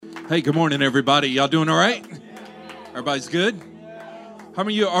Hey, good morning, everybody. Y'all doing all right? Everybody's good? How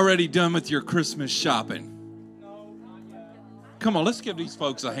many of you are already done with your Christmas shopping? Come on, let's give these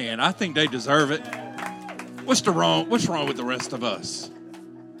folks a hand. I think they deserve it. What's wrong with the rest of us?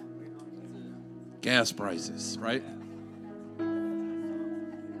 Gas prices, right?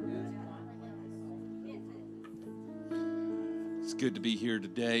 It's good to be here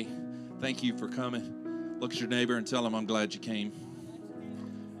today. Thank you for coming. Look at your neighbor and tell him, I'm glad you came.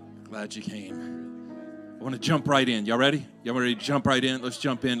 Glad you came. I want to jump right in. Y'all ready? Y'all ready to jump right in? Let's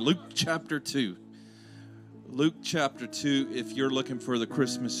jump in. Luke chapter 2. Luke chapter 2, if you're looking for the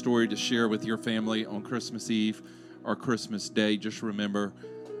Christmas story to share with your family on Christmas Eve or Christmas Day, just remember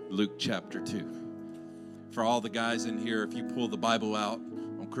Luke chapter 2. For all the guys in here, if you pull the Bible out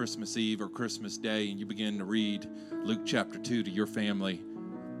on Christmas Eve or Christmas Day and you begin to read Luke chapter 2 to your family,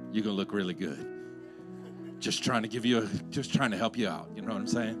 you're going to look really good. Just trying to help you out. You know what I'm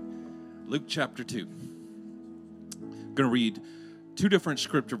saying? Luke chapter 2. I'm going to read two different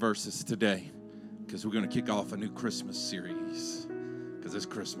scripture verses today because we're going to kick off a new Christmas series because it's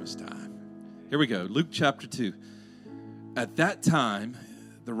Christmas time. Here we go. Luke chapter 2. At that time,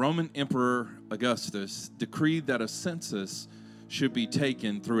 the Roman Emperor Augustus decreed that a census should be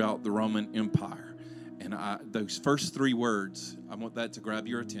taken throughout the Roman Empire. And those first three words, I want that to grab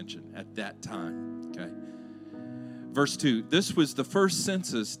your attention. At that time, okay? Verse 2, this was the first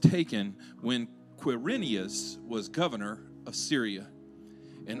census taken when Quirinius was governor of Syria,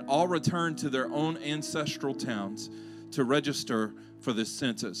 and all returned to their own ancestral towns to register for this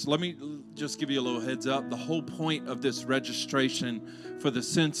census. Let me just give you a little heads up. The whole point of this registration for the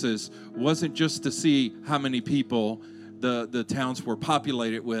census wasn't just to see how many people the towns were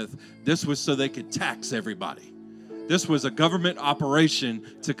populated with. This was so they could tax everybody. This was a government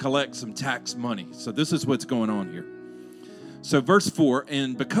operation to collect some tax money. So this is what's going on here. So verse 4,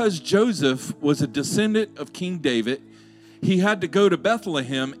 and because Joseph was a descendant of King David, he had to go to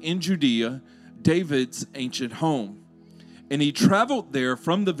Bethlehem in Judea, David's ancient home. And he traveled there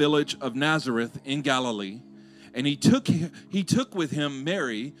from the village of Nazareth in Galilee. And he took with him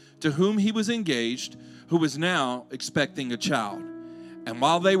Mary, to whom he was engaged, who was now expecting a child. And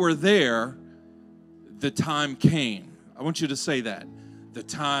while they were there, the time came. I want you to say that. The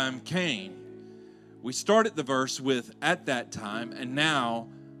time came. We started the verse with, at that time, and now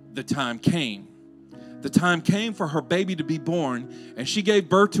the time came. The time came for her baby to be born, and she gave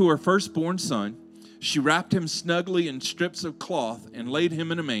birth to her firstborn son. She wrapped him snugly in strips of cloth and laid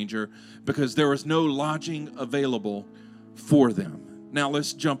him in a manger because there was no lodging available for them. Now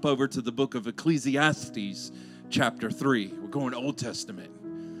let's jump over to the book of Ecclesiastes, chapter 3. We're going to Old Testament.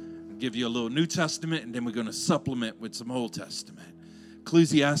 I'll give you a little New Testament, and then we're going to supplement with some Old Testament.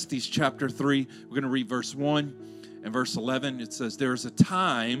 Ecclesiastes chapter 3, we're going to read verse 1 and verse 11. It says, there is a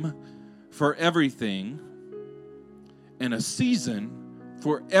time for everything and a season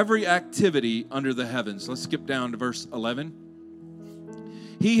for every activity under the heavens. Let's skip down to verse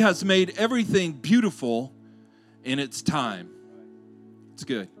 11. He has made everything beautiful in its time. It's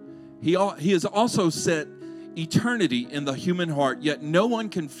good. He has also set eternity in the human heart, yet no one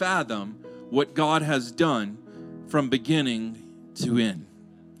can fathom what God has done from beginning to end.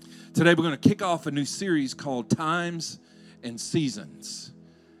 Today we're going to kick off a new series called Times and Seasons.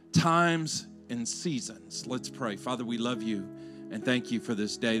 Times and Seasons. Let's pray. Father, we love you and thank you for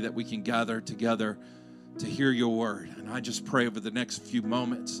this day that we can gather together to hear your word. And I just pray over the next few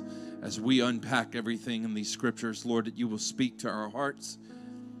moments as we unpack everything in these scriptures, Lord, that you will speak to our hearts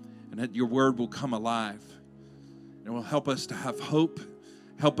and that your word will come alive and will help us to have hope,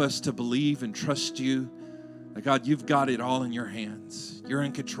 help us to believe and trust you. God, you've got it all in your hands. You're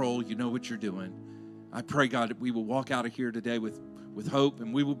in control. You know what you're doing. I pray, God, that we will walk out of here today with hope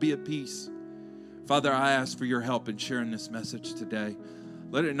and we will be at peace. Father, I ask for your help in sharing this message today.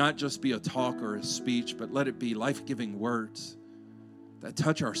 Let it not just be a talk or a speech, but let it be life-giving words that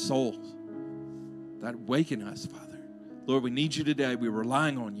touch our souls, that awaken us, Father. Lord, we need you today. We're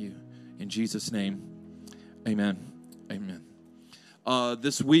relying on you. In Jesus' name, amen. Amen.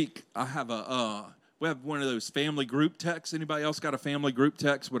 This week, we have one of those family group texts. Anybody else got a family group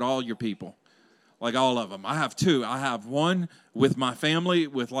text with all your people? Like all of them. I have two. I have one with my family,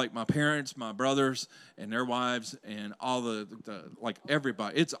 with like my parents, my brothers, and their wives, and all the like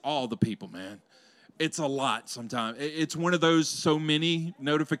everybody. It's all the people, man. It's a lot sometimes. It's one of those so many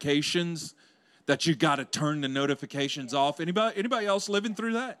notifications that you got to turn the notifications off. Anybody else living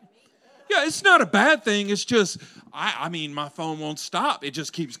through that? Yeah, it's not a bad thing. It's just, I mean, my phone won't stop. It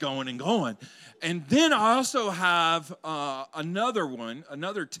just keeps going and going. And then I also have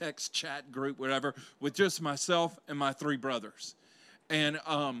another text chat group, whatever, with just myself and my three brothers. And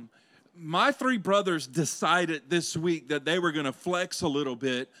my three brothers decided this week that they were going to flex a little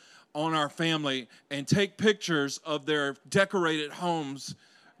bit on our family and take pictures of their decorated homes,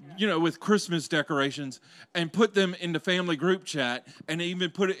 with Christmas decorations, and put them in the family group chat, and even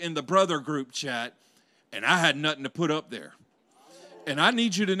put it in the brother group chat. And I had nothing to put up there. And I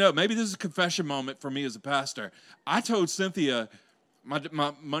need you to know, maybe this is a confession moment for me as a pastor. I told Cynthia,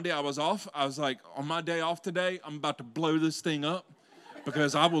 my Monday I was off. I was like, on my day off today, I'm about to blow this thing up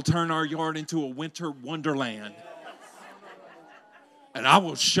because I will turn our yard into a winter wonderland. And I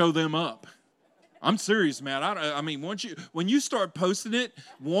will show them up. I'm serious, man. I mean, when you start posting it,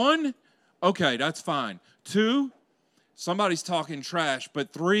 1, okay, that's fine. 2, somebody's talking trash.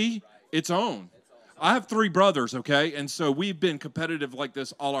 But 3, it's on. I have 3 brothers, okay? And so we've been competitive like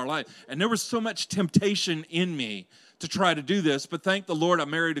this all our life. And there was so much temptation in me to try to do this. But thank the Lord I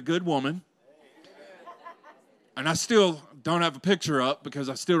married a good woman. And I still don't have a picture up because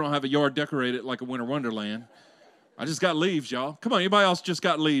I still don't have a yard decorated like a winter wonderland. I just got leaves, y'all. Come on, anybody else just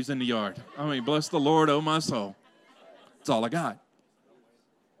got leaves in the yard? I mean, bless the Lord, oh my soul. That's all I got.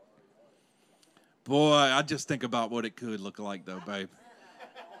 Boy, I just think about what it could look like, though, babe.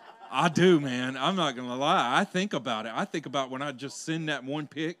 I do, man. I'm not going to lie. I think about it. I think about when I just send that one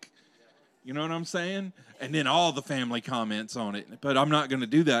pic, you know what I'm saying? And then all the family comments on it. But I'm not going to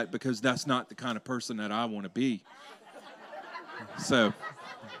do that because that's not the kind of person that I want to be. So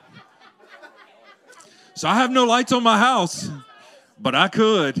I have no lights on my house, but I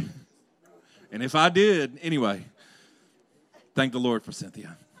could. And if I did, anyway, thank the Lord for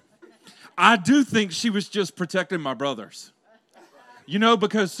Cynthia. I do think she was just protecting my brothers.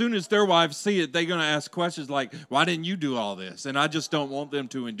 Because as soon as their wives see it, they're going to ask questions like, why didn't you do all this? And I just don't want them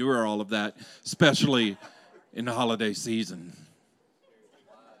to endure all of that, especially in the holiday season.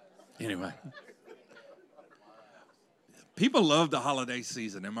 Anyway. People love the holiday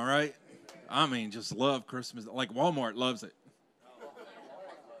season, am I right? I mean, just love Christmas. Like Walmart loves it.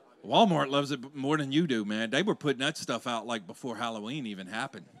 Walmart loves it more than you do, man. They were putting that stuff out like before Halloween even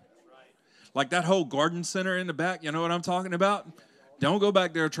happened. Like that whole garden center in the back, you know what I'm talking about? Don't go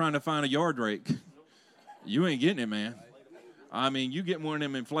back there trying to find a yard rake. You ain't getting it, man. I mean, you get one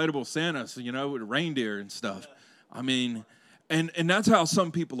of them inflatable Santas, with reindeer and stuff. I mean, and that's how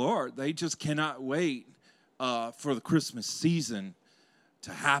some people are. They just cannot wait for the Christmas season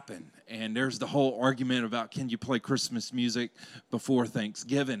to happen. And there's the whole argument about, can you play Christmas music before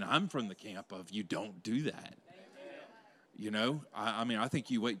Thanksgiving? I'm from the camp of you don't do that. I mean, I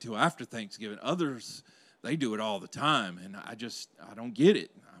think you wait till after Thanksgiving. Others, they do it all the time, and I don't get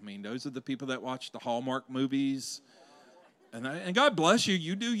it. I mean, those are the people that watch the Hallmark movies, and God bless you.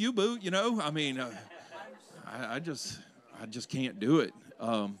 You do you, boo. I mean, I just can't do it.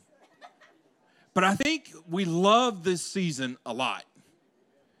 But I think we love this season a lot.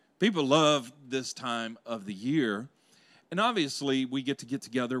 People love this time of the year, and obviously we get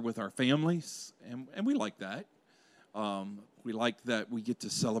together with our families, and we like that. We like that we get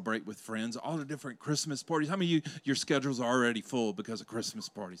to celebrate with friends, all the different Christmas parties. How many of you, your schedules are already full because of Christmas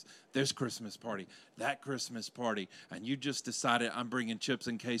parties? This Christmas party, that Christmas party, and you just decided I'm bringing chips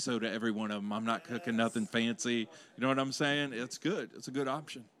and queso to every one of them. I'm not cooking nothing fancy. You know what I'm saying? It's good. It's a good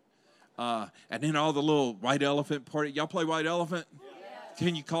option. And then all the little white elephant party. Y'all play white elephant? Yeah.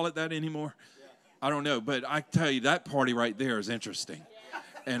 Can you call it that anymore? Yeah. I don't know, but I tell you, that party right there is interesting.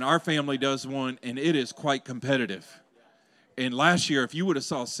 And our family does one, and it is quite competitive. And last year, if you would have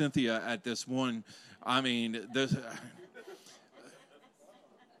saw Cynthia at this one, I mean,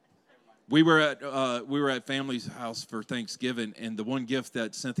 we were at family's house for Thanksgiving, and the one gift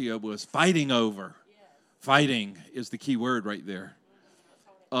that Cynthia was fighting over, fighting is the key word right there.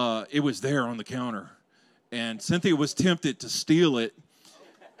 It was there on the counter, and Cynthia was tempted to steal it.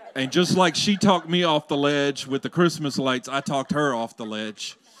 And just like she talked me off the ledge with the Christmas lights, I talked her off the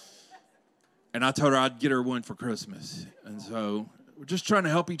ledge. And I told her I'd get her one for Christmas. And so we're just trying to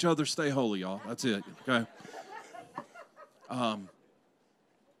help each other stay holy, y'all. That's it, okay?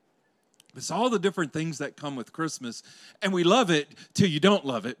 It's all the different things that come with Christmas. And we love it till you don't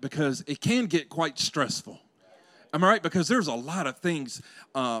love it because it can get quite stressful. Am I right? Because there's a lot of things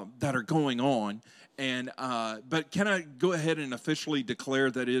that are going on. But can I go ahead and officially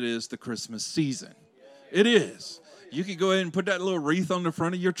declare that it is the Christmas season? It is. You can go ahead and put that little wreath on the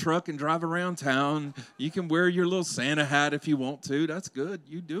front of your truck and drive around town. You can wear your little Santa hat if you want to. That's good.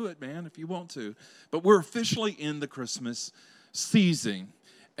 You do it, man, if you want to. But we're officially in the Christmas season.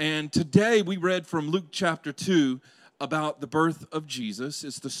 And today we read from Luke chapter 2 about the birth of Jesus.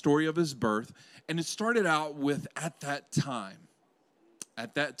 It's the story of his birth. And it started out with at that time.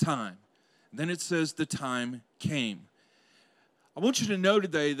 At that time. Then it says the time came. I want you to know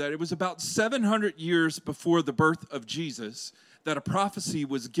today that it was about 700 years before the birth of Jesus that a prophecy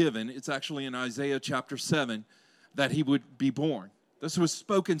was given. It's actually in Isaiah chapter 7 that he would be born. This was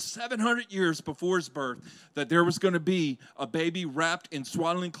spoken 700 years before his birth, that there was going to be a baby wrapped in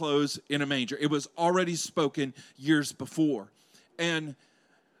swaddling clothes in a manger. It was already spoken years before. And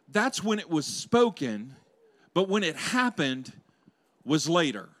that's when it was spoken, but when it happened was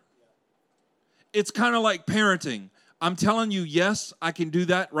later. It's kind of like parenting. I'm telling you, yes, I can do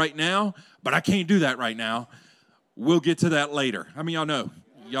that right now, but I can't do that right now. We'll get to that later. How many of y'all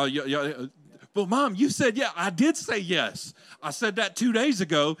know? Y'all, well, Mom, you said, yeah, I did say yes. I said that 2 days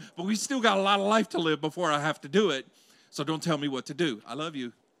ago, but we still got a lot of life to live before I have to do it. So don't tell me what to do. I love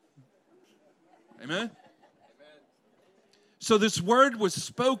you. Amen? So this word was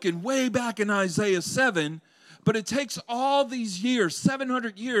spoken way back in Isaiah 7, but it takes all these years,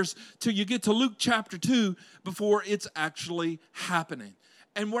 700 years, till you get to Luke chapter 2 before it's actually happening.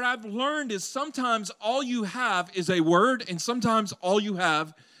 And what I've learned is sometimes all you have is a word, and sometimes all you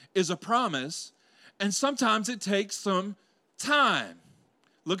have is a promise, and sometimes it takes some time.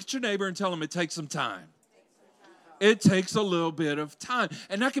 Look at your neighbor and tell them it takes some time. It takes a little bit of time.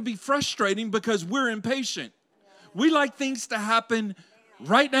 And that can be frustrating because we're impatient. We like things to happen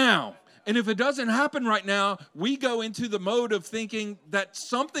right now. And if it doesn't happen right now, we go into the mode of thinking that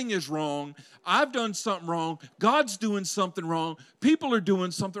something is wrong. I've done something wrong. God's doing something wrong. People are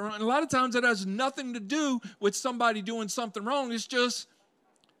doing something wrong. And a lot of times it has nothing to do with somebody doing something wrong. It's just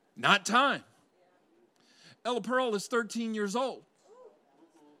not time. Ella Pearl is 13 years old.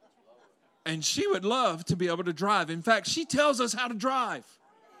 And she would love to be able to drive. In fact, she tells us how to drive.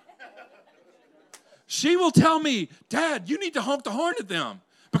 She will tell me, Dad, you need to honk the horn at them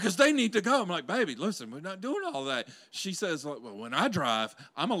because they need to go. I'm like, baby, listen, we're not doing all that. She says, well, when I drive,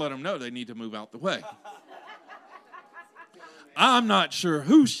 I'm going to let them know they need to move out the way. I'm not sure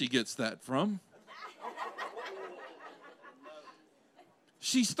who she gets that from.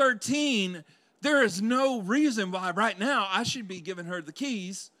 She's 13. There is no reason why right now I should be giving her the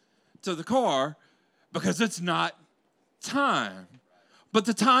keys to the car because it's not time. But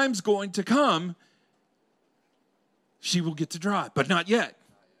the time's going to come. She will get to drive, but not yet.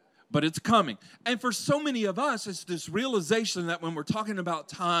 But it's coming. And for so many of us, it's this realization that when we're talking about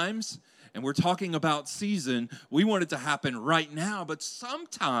times and we're talking about season, we want it to happen right now. But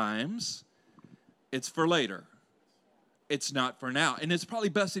sometimes it's for later. It's not for now. And it's probably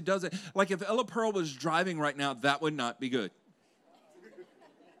best it does it. Like if Ella Pearl was driving right now, that would not be good.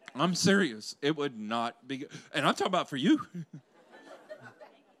 I'm serious. It would not be good. And I'm talking about for you.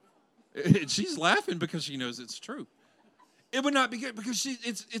 She's laughing because she knows it's true. It would not be good because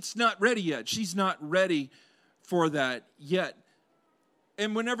it's not ready yet. She's not ready for that yet.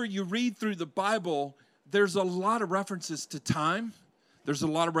 And whenever you read through the Bible, there's a lot of references to time. There's a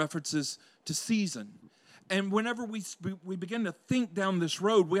lot of references to season. And whenever we begin to think down this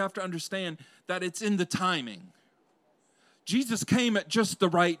road, we have to understand that it's in the timing. Jesus came at just the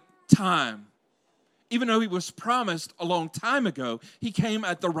right time. Even though he was promised a long time ago, he came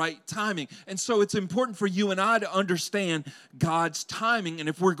at the right timing. And so it's important for you and I to understand God's timing. And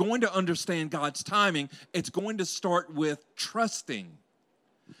if we're going to understand God's timing, it's going to start with trusting.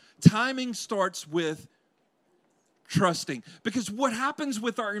 Timing starts with trusting. Because what happens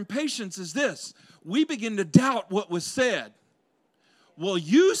with our impatience is this. We begin to doubt what was said. Well,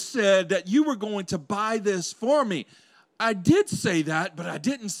 you said that you were going to buy this for me. I did say that, but I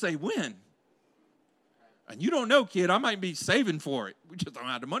didn't say when. And you don't know, kid, I might be saving for it. We just don't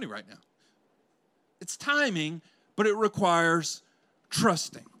have the money right now. It's timing, but it requires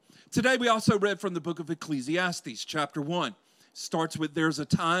trusting. Today we also read from the book of Ecclesiastes, chapter 1. It starts with there's a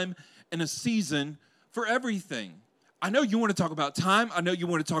time and a season for everything. I know you want to talk about time. I know you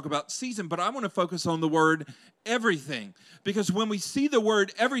want to talk about season, but I want to focus on the word everything. Because when we see the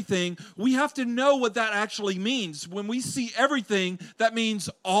word everything, we have to know what that actually means. When we see everything, that means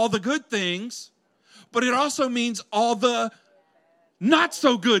all the good things, but it also means all the not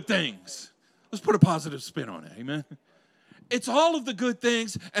so good things. Let's put a positive spin on it, amen? It's all of the good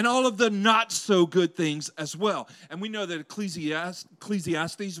things and all of the not so good things as well. And we know that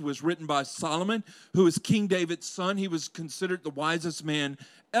Ecclesiastes was written by Solomon, who is King David's son. He was considered the wisest man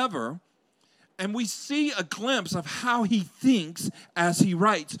ever. And we see a glimpse of how he thinks as he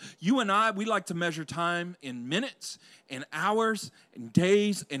writes. You and I, we like to measure time in minutes, in hours, in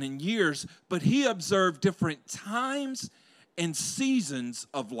days, and in years. But he observed different times and seasons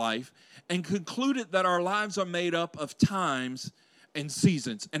of life and concluded that our lives are made up of times and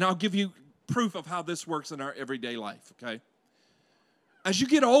seasons. And I'll give you proof of how this works in our everyday life, okay? As you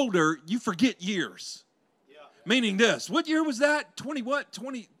get older, you forget years. Meaning this, what year was that?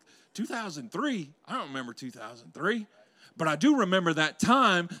 2003? I don't remember 2003. But I do remember that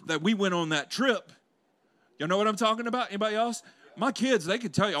time that we went on that trip. You know what I'm talking about? Anybody else? My kids, they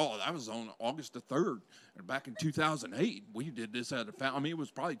could tell you, oh, that was on August the 3rd. And back in 2008, we did this at a fountain. I mean, it was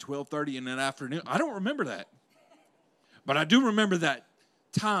probably 12:30 in that afternoon. I don't remember that. But I do remember that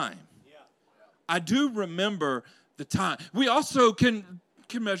time. I do remember the time. We also can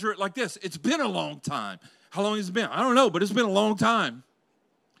measure it like this. It's been a long time. How long has it been? I don't know, but it's been a long time.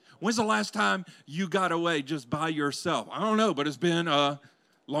 When's the last time you got away just by yourself? I don't know, but it's been a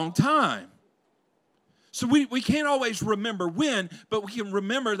long time. So we can't always remember when, but we can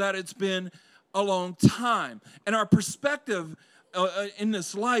remember that it's been a long time. And our perspective in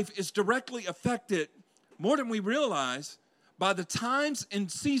this life is directly affected, more than we realize, by the times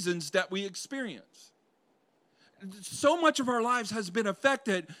and seasons that we experience. So much of our lives has been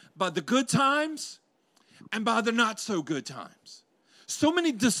affected by the good times and by the not so good times. So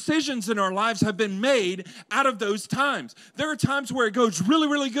many decisions in our lives have been made out of those times. There are times where it goes really,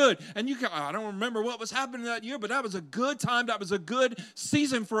 really good. And I don't remember what was happening that year, but that was a good time. That was a good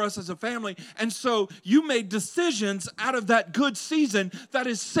season for us as a family. And so you made decisions out of that good season that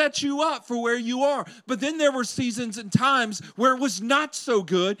has set you up for where you are. But then there were seasons and times where it was not so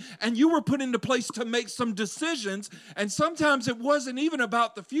good, and you were put into place to make some decisions. And sometimes it wasn't even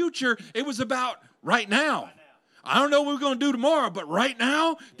about the future. It was about right now. I don't know what we're going to do tomorrow, but right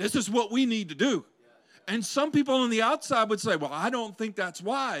now, this is what we need to do. And some people on the outside would say, well, I don't think that's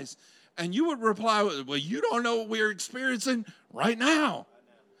wise. And you would reply, well, you don't know what we're experiencing right now.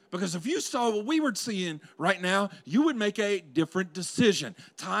 Because if you saw what we were seeing right now, you would make a different decision.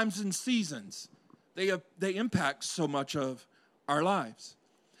 Times and seasons, they impact so much of our lives.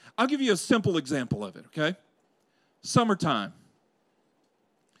 I'll give you a simple example of it, okay? Summertime.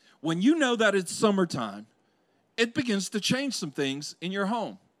 When you know that it's summertime, it begins to change some things in your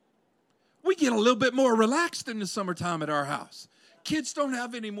home. We get a little bit more relaxed in the summertime at our house. Kids don't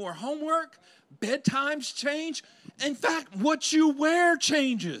have any more homework. Bedtimes change. In fact, what you wear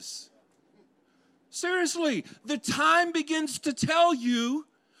changes. Seriously, the time begins to tell you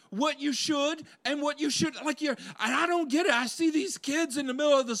what you should and what you should. I don't get it. I see these kids in the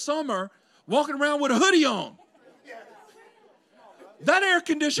middle of the summer walking around with a hoodie on. That air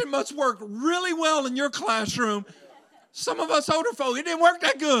conditioner must work really well in your classroom. Some of us older folk, it didn't work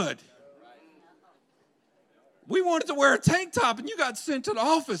that good. We wanted to wear a tank top, and you got sent to the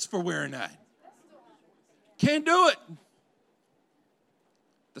office for wearing that. Can't do it.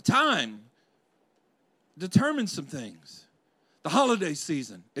 The time determines some things. The holiday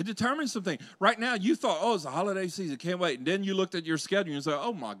season, it determines some things. Right now, you thought, oh, it's the holiday season, can't wait. And then you looked at your schedule and said,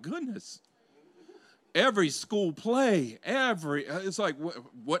 oh, my goodness. Every school play, it's like,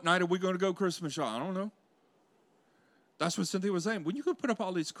 what night are we going to go Christmas shop? I don't know. That's what Cynthia was saying. When you going to put up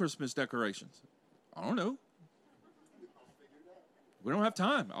all these Christmas decorations? I don't know. We don't have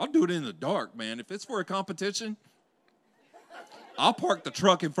time. I'll do it in the dark, man. If it's for a competition, I'll park the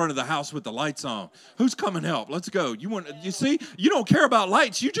truck in front of the house with the lights on. Who's coming help? Let's go. You see, you don't care about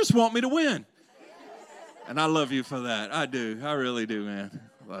lights. You just want me to win. And I love you for that. I do. I really do, man.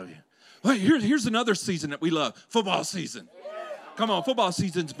 I love you. Well, here's another season that we love, football season. Come on, football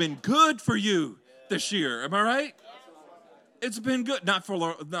season's been good for you this year. Am I right? It's been good. Not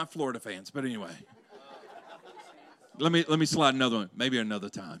Florida fans, but anyway. Let me slide another one. Maybe another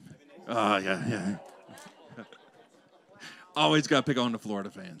time. Oh, yeah. Always got to pick on the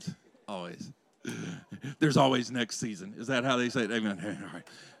Florida fans. Always. There's always next season. Is that how they say it? Amen. All right.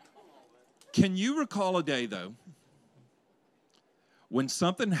 Can you recall a day, though, when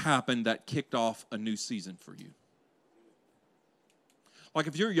something happened that kicked off a new season for you? Like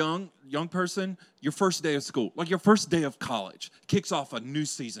if you're a young person, your first day of school, like your first day of college, kicks off a new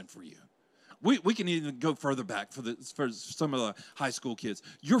season for you. We can even go further back for some of the high school kids.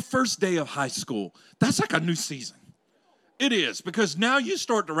 Your first day of high school, that's like a new season. It is, because now you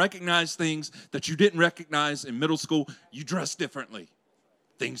start to recognize things that you didn't recognize in middle school. You dress differently.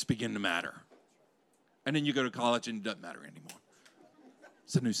 Things begin to matter. And then you go to college and it doesn't matter anymore.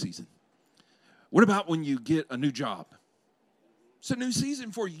 It's a new season. What about when you get a new job? It's a new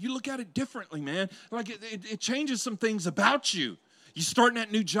season for you. You look at it differently, man. Like it changes some things about you. You starting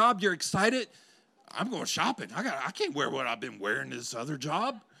that new job, you're excited. I'm going shopping. I can't wear what I've been wearing this other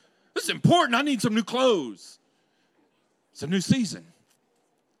job. This is important. I need some new clothes. It's a new season.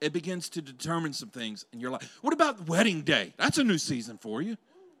 It begins to determine some things in your life. What about wedding day? That's a new season for you.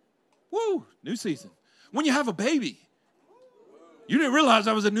 Woo, new season. When you have a baby, you didn't realize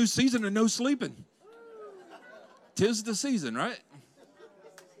that was a new season of no sleeping. 'Tis the season, right?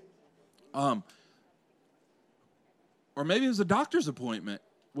 Or maybe it was a doctor's appointment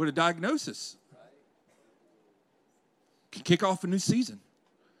with a diagnosis. Can kick off a new season.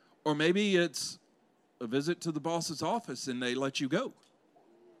 Or maybe it's a visit to the boss's office and they let you go.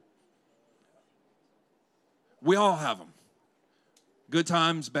 We all have them. Good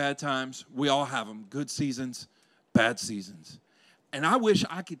times, bad times, we all have them. Good seasons, bad seasons. And I wish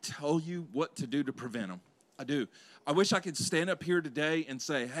I could tell you what to do to prevent them. I do. I wish I could stand up here today and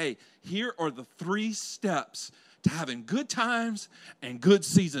say, hey, here are the 3 steps to having good times and good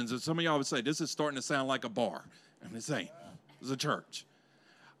seasons. And some of y'all would say, this is starting to sound like a bar. And this ain't. It's a church.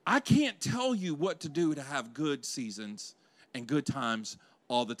 I can't tell you what to do to have good seasons and good times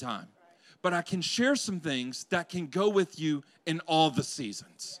all the time. But I can share some things that can go with you in all the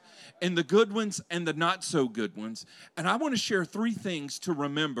seasons, in the good ones and the not so good ones. And I want to share 3 things to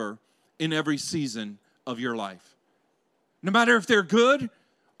remember in every season of your life. No matter if they're good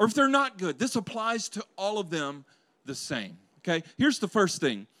or if they're not good, this applies to all of them the same. Okay, here's the first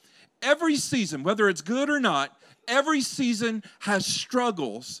thing. Every season, whether it's good or not, every season has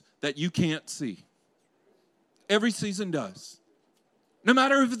struggles that you can't see. Every season does. No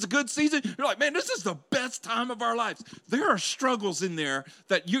matter if it's a good season, you're like, man, this is the best time of our lives. There are struggles in there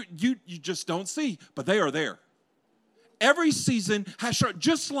that you just don't see, but they are there. Every season has struggles,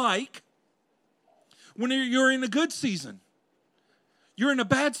 just like when you're in a good season. You're in a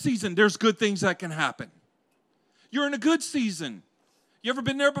bad season, there's good things that can happen. You're in a good season. You ever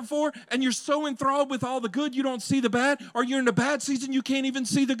been there before? And you're so enthralled with all the good, you don't see the bad. Or you're in a bad season, you can't even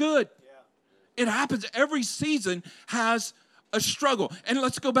see the good. Yeah. It happens. Every season has a struggle. And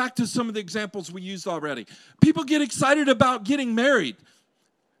let's go back to some of the examples we used already. People get excited about getting married.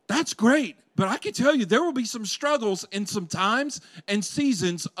 That's great. But I can tell you there will be some struggles in some times and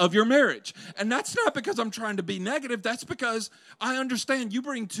seasons of your marriage. And that's not because I'm trying to be negative. That's because I understand you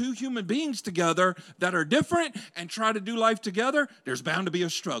bring 2 human beings together that are different and try to do life together. There's bound to be a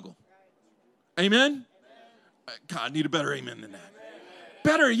struggle. Amen? God, I need a better amen than that.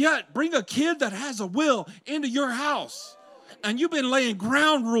 Better yet, bring a kid that has a will into your house. And you've been laying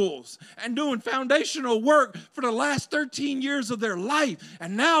ground rules and doing foundational work for the last 13 years of their life.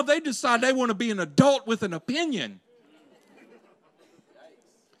 And now they decide they want to be an adult with an opinion.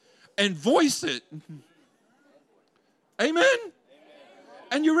 And voice it. Amen?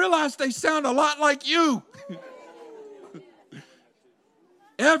 And you realize they sound a lot like you.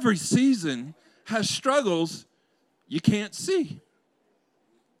 Every season has struggles you can't see.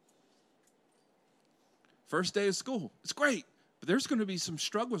 First day of school, it's great, but there's going to be some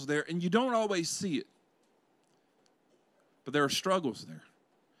struggles there, and you don't always see it. But there are struggles there.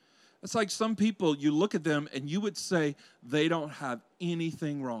 It's like some people, you look at them, and you would say they don't have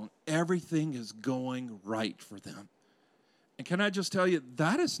anything wrong. Everything is going right for them. And can I just tell you,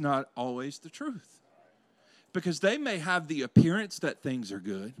 that is not always the truth. Because they may have the appearance that things are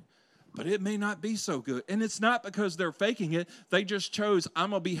good, but it may not be so good. And it's not because they're faking it. They just chose, I'm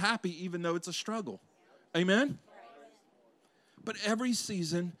going to be happy even though it's a struggle. Amen? But every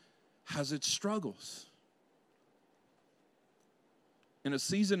season has its struggles. In a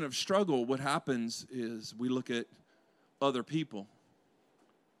season of struggle, what happens is we look at other people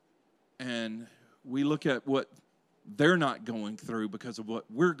and we look at what they're not going through because of what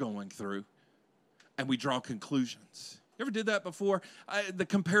we're going through, and we draw conclusions. You ever did that before? The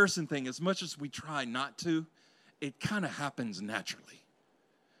comparison thing, as much as we try not to, it kind of happens naturally.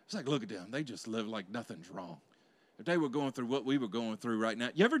 It's like, look at them. They just live like nothing's wrong. If they were going through what we were going through right now.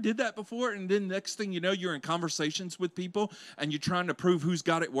 You ever did that before? And then next thing you know, you're in conversations with people and you're trying to prove who's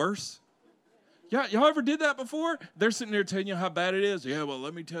got it worse? Yeah, y'all ever did that before? They're sitting there telling you how bad it is. Yeah, well,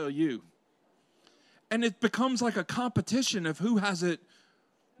 let me tell you. And it becomes like a competition of who has it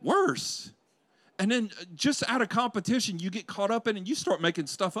worse. And then just out of competition, you get caught up in it and you start making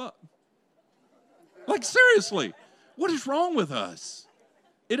stuff up. Like, seriously, what is wrong with us?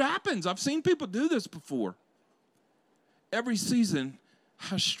 It happens. I've seen people do this before. Every season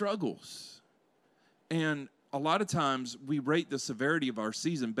has struggles. And a lot of times we rate the severity of our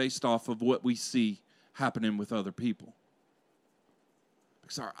season based off of what we see happening with other people.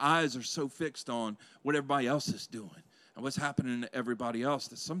 Because our eyes are so fixed on what everybody else is doing and what's happening to everybody else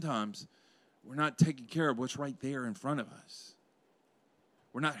that sometimes we're not taking care of what's right there in front of us.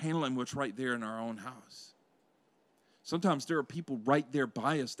 We're not handling what's right there in our own house. Sometimes there are people right there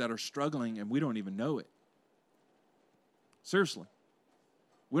by us that are struggling and we don't even know it. Seriously.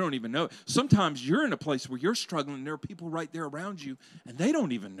 We don't even know it. Sometimes you're in a place where you're struggling and there are people right there around you and they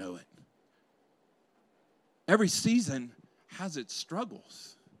don't even know it. Every season has its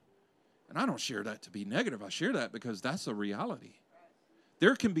struggles. And I don't share that to be negative. I share that because that's a reality.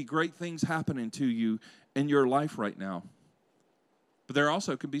 There can be great things happening to you in your life right now. But there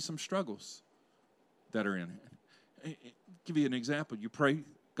also could be some struggles that are in it. I'll give you an example. You pray,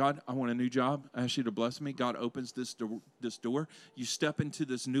 God, I want a new job. I ask you to bless me. God opens this door. You step into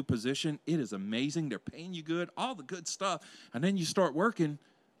this new position. It is amazing. They're paying you good, all the good stuff. And then you start working.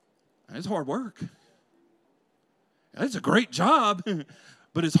 It's hard work. It's a great job,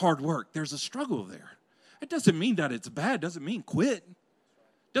 but it's hard work. There's a struggle there. It doesn't mean that it's bad. It doesn't mean quit.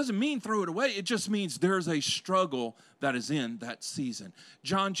 It doesn't mean throw it away. It just means there's a struggle that is in that season.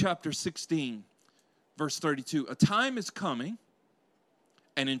 John chapter 16, verse 32. A time is coming,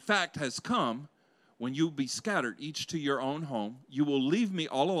 and in fact has come, when you'll be scattered, each to your own home. You will leave me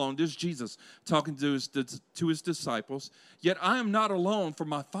all alone. This is Jesus talking to his disciples. Yet I am not alone, for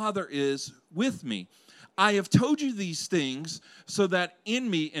my Father is with me. I have told you these things so that in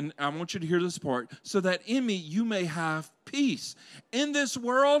me, and I want you to hear this part, so that in me you may have peace. In this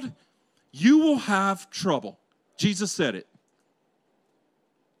world, you will have trouble. Jesus said it.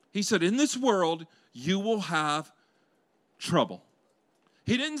 He said, in this world, you will have trouble.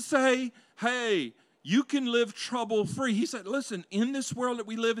 He didn't say, hey, you can live trouble-free. He said, listen, in this world that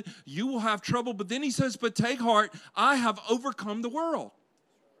we live in, you will have trouble. But then he says, but take heart, I have overcome the world.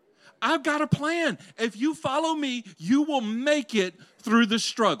 I've got a plan. If you follow me, you will make it through the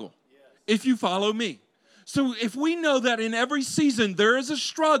struggle. If you follow me. So if we know that in every season there is a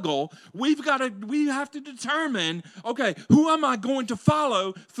struggle, we have to determine, okay, who am I going to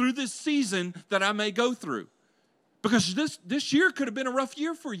follow through this season that I may go through? Because this year could have been a rough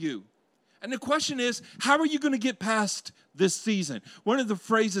year for you. And the question is, how are you going to get past this season? One of the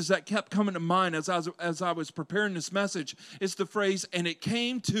phrases that kept coming to mind as I was preparing this message is the phrase, and it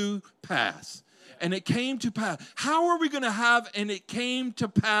came to pass. And it came to pass. How are we going to have an it came to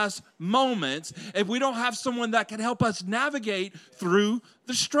pass moments if we don't have someone that can help us navigate through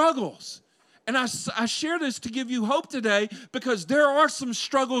the struggles? And I share this to give you hope today because there are some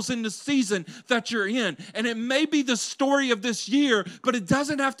struggles in the season that you're in. And it may be the story of this year, but it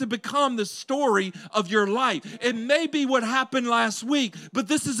doesn't have to become the story of your life. It may be what happened last week, but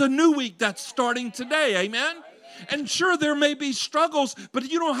this is a new week that's starting today. Amen? And sure, there may be struggles, but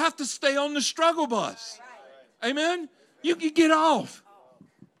you don't have to stay on the struggle bus. Amen? You can get off.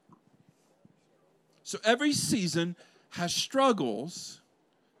 So every season has struggles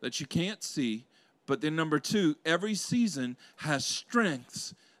that you can't see. But then number two, every season has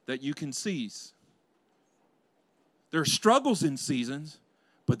strengths that you can seize. There are struggles in seasons,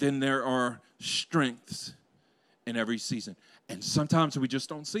 but then there are strengths in every season. And sometimes we just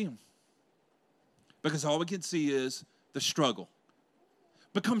don't see them. Because all we can see is the struggle.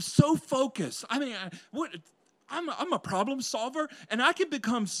 Become so focused. I mean, I'm a problem solver, and I can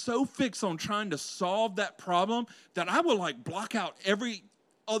become so fixed on trying to solve that problem that I will block out every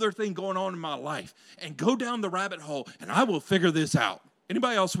other thing going on in my life and go down the rabbit hole, and I will figure this out.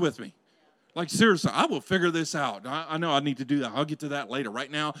 Anybody else with me? Seriously, I will figure this out. I know I need to do that. I'll get to that later.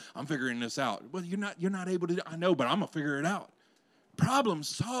 Right now, I'm figuring this out. Well, you're not able to do it. I know, but I'm going to figure it out. Problem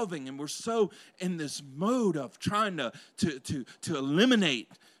solving, and we're so in this mode of trying to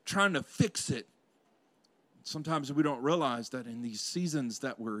eliminate, trying to fix it. Sometimes we don't realize that in these seasons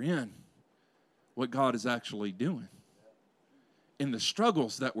that we're in, what God is actually doing. In the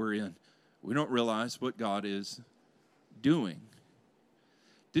struggles that we're in, we don't realize what God is doing.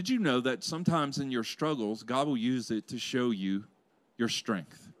 Did you know that sometimes in your struggles, God will use it to show you your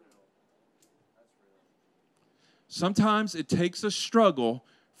strength? Sometimes it takes a struggle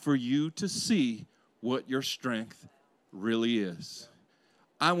for you to see what your strength really is.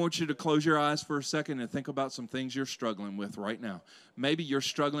 I want you to close your eyes for a second and think about some things you're struggling with right now. Maybe you're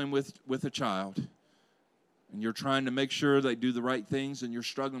struggling with a child, and you're trying to make sure they do the right things, and you're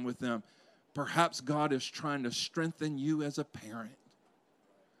struggling with them. Perhaps God is trying to strengthen you as a parent.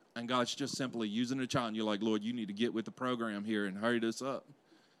 And God's just simply using a child, and you're like, Lord, you need to get with the program here and hurry this up,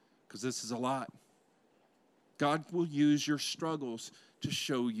 because this is a lot. God will use your struggles to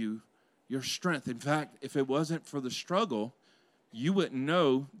show you your strength. In fact, if it wasn't for the struggle, you wouldn't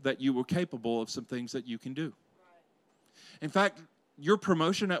know that you were capable of some things that you can do. In fact, your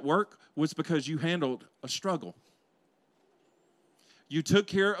promotion at work was because you handled a struggle. You took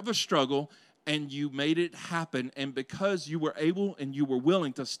care of a struggle and you made it happen. And because you were able and you were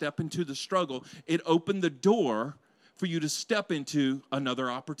willing to step into the struggle, it opened the door for you to step into another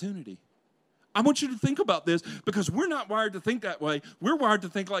opportunity. I want you to think about this because we're not wired to think that way. We're wired to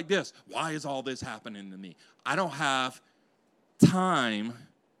think like this. Why is all this happening to me? I don't have time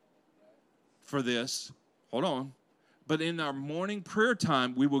for this. Hold on. But in our morning prayer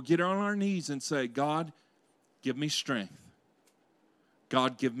time, we will get on our knees and say, God, give me strength.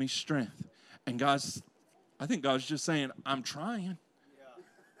 God, give me strength. And guys, I think God's just saying, I'm trying.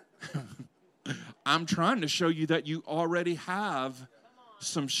 I'm trying to show you that you already have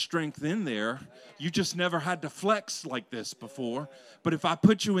some strength in there. You just never had to flex like this before. But if I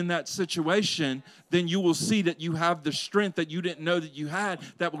put you in that situation, then you will see that you have the strength that you didn't know that you had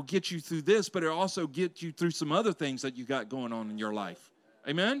that will get you through this, but it also get you through some other things that you got going on in your life.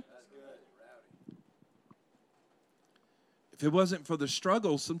 Amen? If it wasn't for the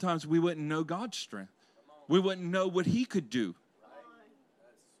struggle, sometimes we wouldn't know God's strength. We wouldn't know what he could do.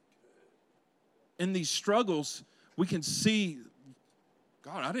 In these struggles, we can see,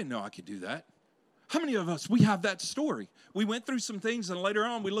 God, I didn't know I could do that. How many of us, we have that story? We went through some things, and later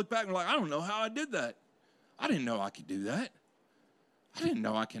on, we look back and we're like, I don't know how I did that. I didn't know I could do that. I didn't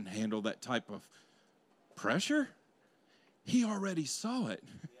know I can handle that type of pressure. He already saw it.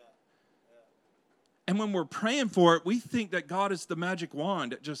 And when we're praying for it, we think that God is the magic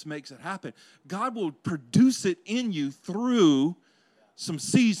wand that just makes it happen. God will produce it in you through some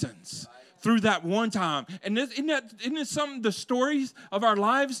seasons. Through that one time. And isn't it some of the stories of our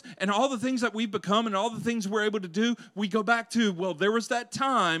lives and all the things that we've become and all the things we're able to do? We go back to, well, there was that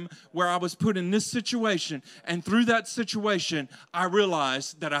time where I was put in this situation, and through that situation, I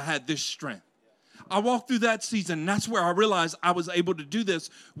realized that I had this strength. I walked through that season, and that's where I realized I was able to do this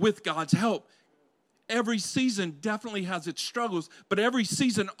with God's help. Every season definitely has its struggles, but every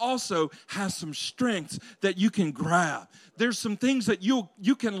season also has some strengths that you can grab. There's some things that you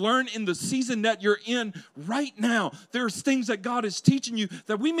can learn in the season that you're in right now. There's things that God is teaching you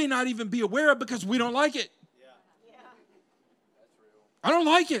that we may not even be aware of because we don't like it. Yeah. I don't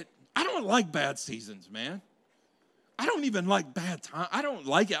like it. I don't like bad seasons, man. I don't even like bad times. I don't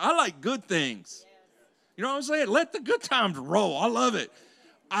like it. I like good things. You know what I'm saying? Let the good times roll. I love it.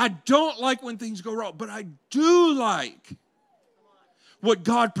 I don't like when things go wrong, but I do like what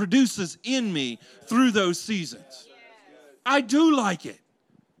God produces in me through those seasons. I do like it.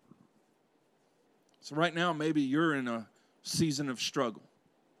 So right now, maybe you're in a season of struggle.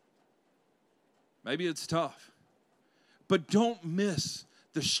 Maybe it's tough. But don't miss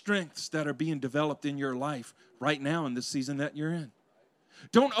the strengths that are being developed in your life right now in the season that you're in.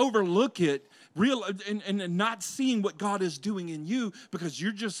 Don't overlook it and not seeing what God is doing in you because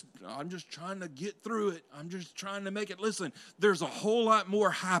I'm just trying to get through it. I'm just trying to make it. Listen, there's a whole lot more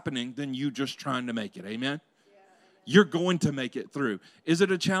happening than you just trying to make it. Amen? You're going to make it through. Is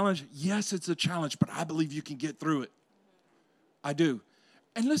it a challenge? Yes, it's a challenge, but I believe you can get through it. I do.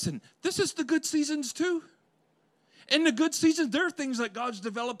 And listen, this is the good seasons too. In the good seasons, there are things that God's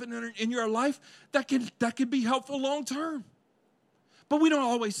developing in your life that can be helpful long term. But we don't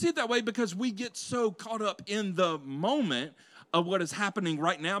always see it that way because we get so caught up in the moment of what is happening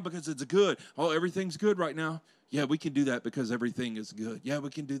right now because it's good. Oh, everything's good right now. Yeah, we can do that because everything is good. Yeah, we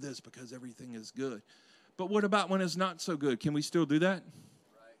can do this because everything is good. But what about when it's not so good? Can we still do that?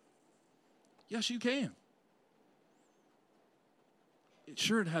 Right. Yes, you can.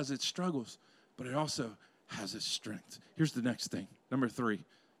 It has its struggles, but it also has its strengths. Here's the next thing. Number 3.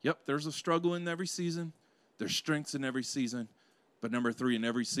 Yep, there's a struggle in every season. There's strengths in every season. But number 3, in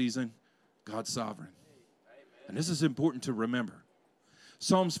every season, God's sovereign. And this is important to remember.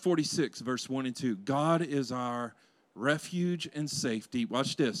 Psalms 46, verse 1 and 2. God is our refuge and safety.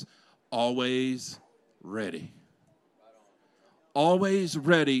 Watch this. Always ready. Always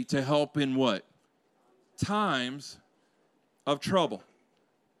ready to help in what? Times of trouble.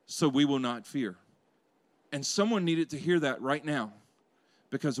 So we will not fear. And someone needed to hear that right now.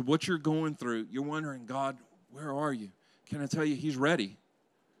 Because of what you're going through, you're wondering, God, where are you? Can I tell you, he's ready.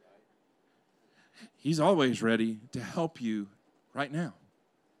 He's always ready to help you right now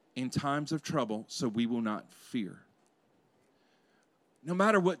in times of trouble, so we will not fear. No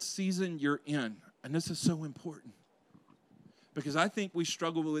matter what season you're in, and this is so important, because I think we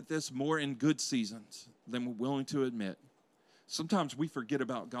struggle with this more in good seasons than we're willing to admit. Sometimes we forget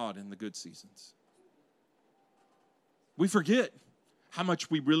about God in the good seasons. We forget how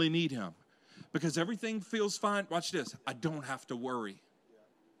much we really need him. Because everything feels fine. Watch this. I don't have to worry.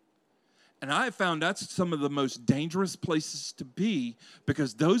 And I have found that's some of the most dangerous places to be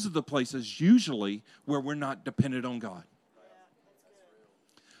because those are the places usually where we're not dependent on God.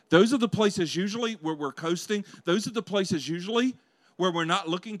 Those are the places usually where we're coasting. Those are the places usually where we're not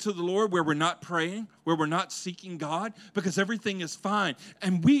looking to the Lord, where we're not praying, where we're not seeking God because everything is fine.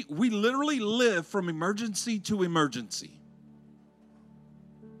 And we literally live from emergency to emergency.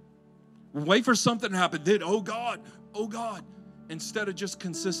 Wait for something to happen. Then, oh God. Instead of just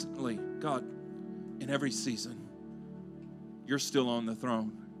consistently, God, in every season, you're still on the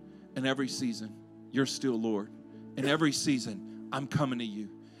throne. In every season, you're still Lord. In every season, I'm coming to you.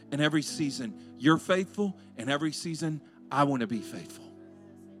 In every season, you're faithful. In every season, I want to be faithful.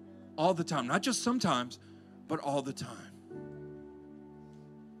 All the time. Not just sometimes, but all the time.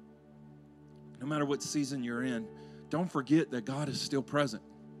 No matter what season you're in, don't forget that God is still present.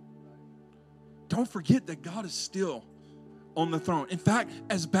 Don't forget that God is still on the throne. In fact,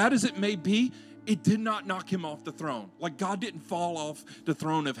 as bad as it may be, it did not knock him off the throne. Like God didn't fall off the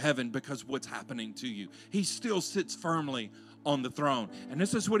throne of heaven because of what's happening to you. He still sits firmly on the throne. And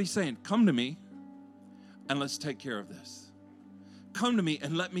this is what he's saying. Come to me and let's take care of this. Come to me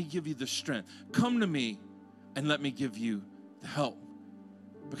and let me give you the strength. Come to me and let me give you the help.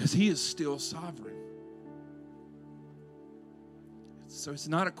 Because he is still sovereign. So it's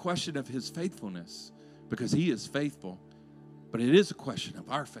not a question of his faithfulness, because he is faithful, but it is a question of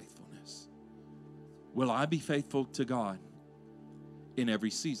our faithfulness. Will I be faithful to God in every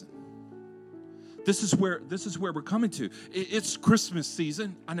season? This is where we're coming to. It's Christmas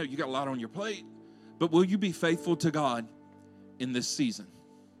season. I know you got a lot on your plate, but will you be faithful to God in this season?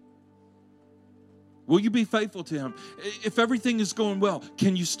 Will you be faithful to him? If everything is going well,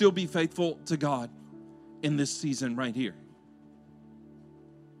 can you still be faithful to God in this season right here?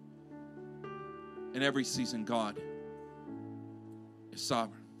 In every season, God is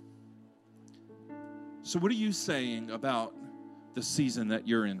sovereign. So what are you saying about the season that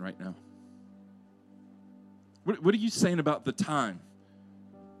you're in right now? What are you saying about the time?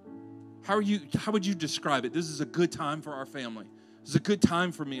 How would you describe it? This is a good time for our family. This is a good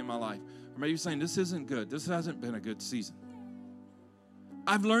time for me in my life. Or maybe you're saying, this isn't good. This hasn't been a good season.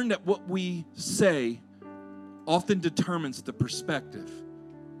 I've learned that what we say often determines the perspective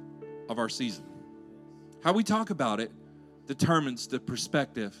of our season. How we talk about it determines the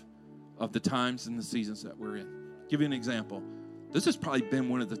perspective of the times and the seasons that we're in. I'll give you an example. This has probably been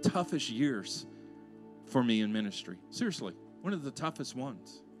one of the toughest years for me in ministry. Seriously, one of the toughest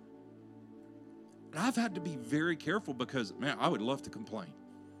ones. And I've had to be very careful because, man, I would love to complain.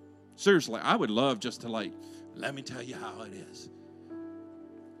 Seriously, I would love just to let me tell you how it is.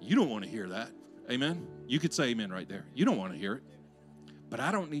 You don't want to hear that. Amen? You could say amen right there. You don't want to hear it. But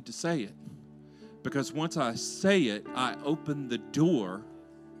I don't need to say it. Because once I say it, I open the door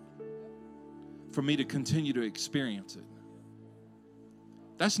for me to continue to experience it.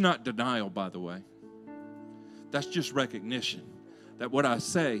 That's not denial, by the way. That's just recognition that what I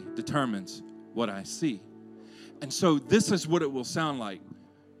say determines what I see. And so this is what it will sound like.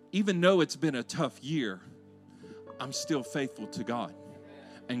 Even though it's been a tough year, I'm still faithful to God.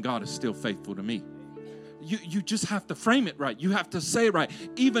 And God is still faithful to me. You just have to frame it right. You have to say it right.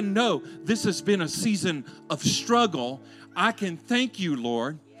 Even though this has been a season of struggle, I can thank you,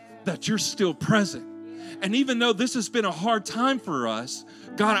 Lord, that you're still present. And even though this has been a hard time for us,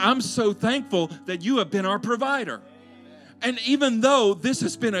 God, I'm so thankful that you have been our provider. And even though this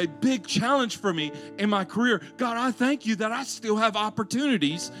has been a big challenge for me in my career, God, I thank you that I still have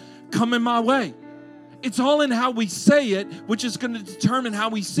opportunities coming my way. It's all in how we say it, which is going to determine how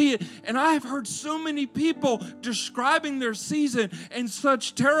we see it. And I have heard so many people describing their season in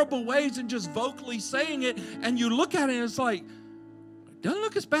such terrible ways and just vocally saying it. And you look at it and it's like, it doesn't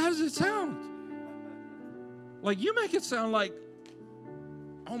look as bad as it sounds. Like you make it sound like,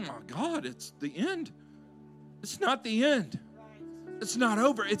 oh my God, it's the end. It's not the end. It's not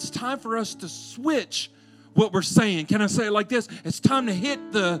over. It's time for us to switch what we're saying. Can I say it like this? It's time to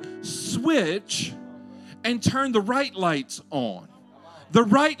hit the switch and turn the right lights on. The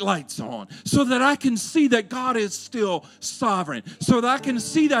right lights on, so that I can see that God is still sovereign, so that I can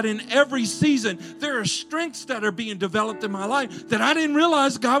see that in every season there are strengths that are being developed in my life that I didn't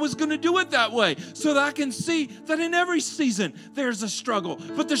realize God was going to do it that way, so that I can see that in every season there's a struggle,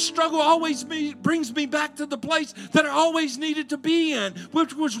 but the struggle always brings me back to the place that I always needed to be in,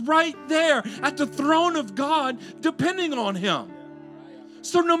 which was right there at the throne of God, depending on Him.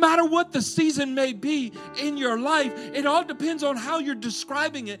 So no matter what the season may be in your life, it all depends on how you're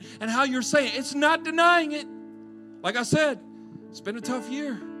describing it and how you're saying it. It's not denying it. Like I said, it's been a tough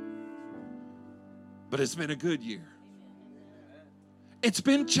year, but it's been a good year. It's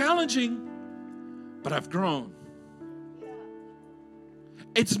been challenging, but I've grown.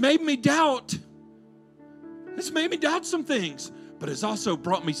 It's made me doubt. It's made me doubt some things, but it's also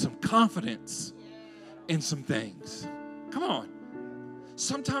brought me some confidence in some things. Come on.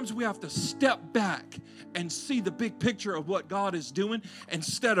 Sometimes we have to step back and see the big picture of what God is doing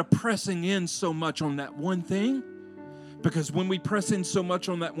instead of pressing in so much on that one thing. Because when we press in so much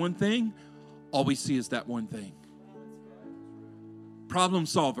on that one thing, all we see is that one thing. Problem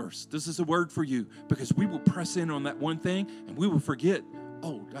solvers, this is a word for you, because we will press in on that one thing and we will forget,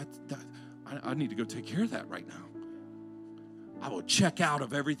 I need to go take care of that right now. I will check out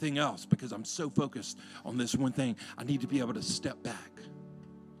of everything else because I'm so focused on this one thing. I need to be able to step back.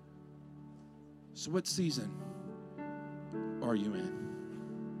 So what season are you in?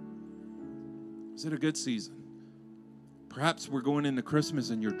 Is it a good season? Perhaps we're going into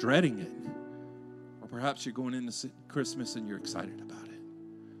Christmas and you're dreading it. Or perhaps you're going into Christmas and you're excited about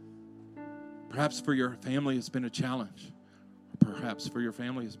it. Perhaps for your family it's been a challenge. Or perhaps for your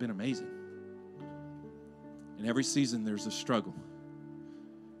family it's been amazing. In every season there's a struggle.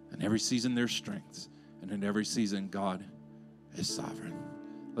 In every season there's strengths. And in every season God is sovereign.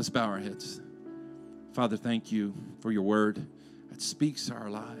 Let's bow our heads. Father, thank you for your word that speaks to our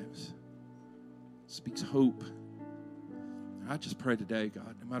lives. Speaks hope. I just pray today,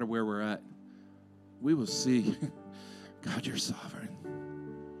 God, no matter where we're at, we will see, God, you're sovereign.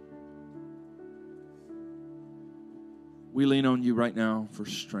 We lean on you right now for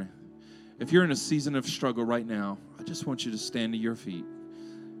strength. If you're in a season of struggle right now, I just want you to stand to your feet.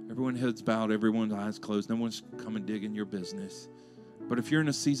 Everyone's heads bowed, everyone's eyes closed. No one's come and dig in your business. But if you're in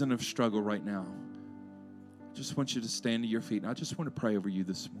a season of struggle right now, I just want you to stand to your feet. And I just want to pray over you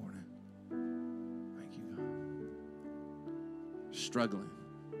this morning. Struggling.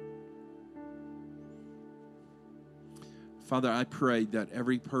 Father, I pray that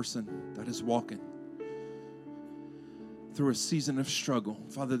every person that is walking through a season of struggle,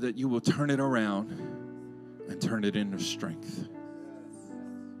 Father, that you will turn it around and turn it into strength.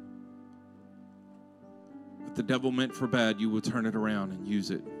 What the devil meant for bad, you will turn it around and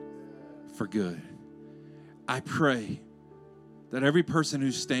use it for good. I pray that every person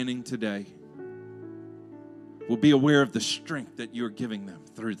who's standing today will be aware of the strength that you're giving them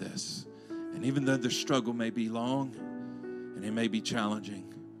through this. And even though the struggle may be long and it may be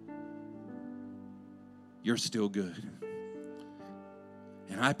challenging, you're still good.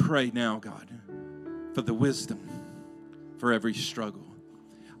 And I pray now, God, for the wisdom for every struggle.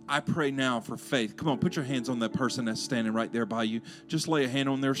 I pray now for faith. Come on, put your hands on that person that's standing right there by you. Just lay a hand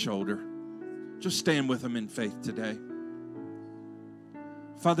on their shoulder. Just stand with them in faith today.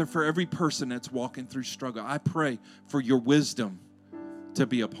 Father, for every person that's walking through struggle, I pray for your wisdom to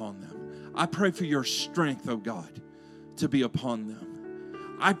be upon them. I pray for your strength, oh God, to be upon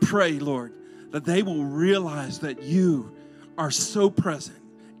them. I pray, Lord, that they will realize that you are so present,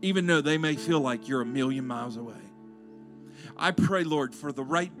 even though they may feel like you're a million miles away. I pray, Lord, for the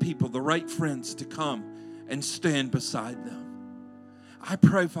right people, the right friends to come and stand beside them. I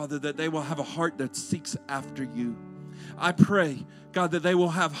pray, Father, that they will have a heart that seeks after you. I pray, God, that they will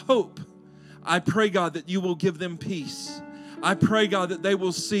have hope. I pray, God, that you will give them peace. I pray, God, that they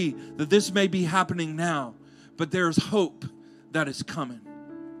will see that this may be happening now, but there is hope that is coming.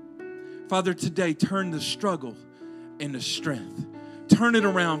 Father, today, turn the struggle into strength. Turn it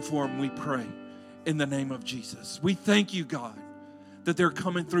around for them, we pray, in the name of Jesus. We thank you, God, that they're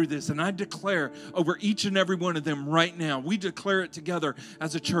coming through this. And I declare over each and every one of them right now, we declare it together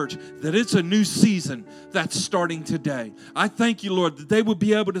as a church, that it's a new season that's starting today. I thank you, Lord, that they will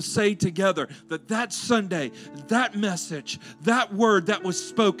be able to say together that that Sunday, that message, that word that was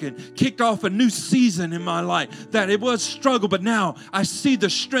spoken kicked off a new season in my life. That it was struggle, but now I see the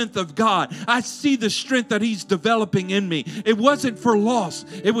strength of God. I see the strength that He's developing in me. It wasn't for loss,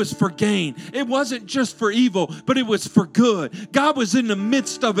 it was for gain. It wasn't just for evil, but it was for good. God was in the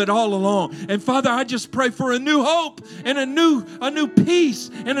midst of it all along. And Father, I just pray for a new hope and a new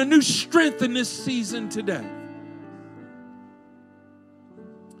peace and a new strength in this season today.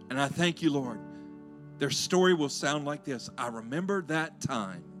 And I thank you, Lord. Their story will sound like this. I remember that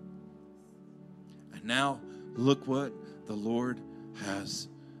time. And now look what the Lord has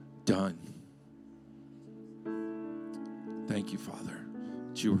done. Thank you, Father,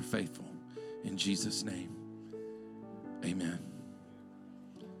 that you were faithful. In Jesus' name, amen.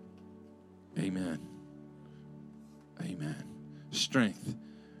 Amen. Amen. Strength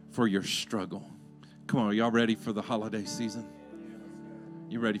for your struggle. Come on, are y'all ready for the holiday season?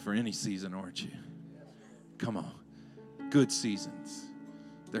 You're ready for any season, aren't you? Come on. Good seasons,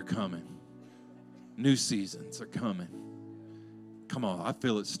 they're coming. New seasons are coming. Come on, I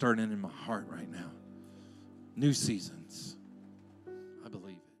feel it starting in my heart right now. New seasons.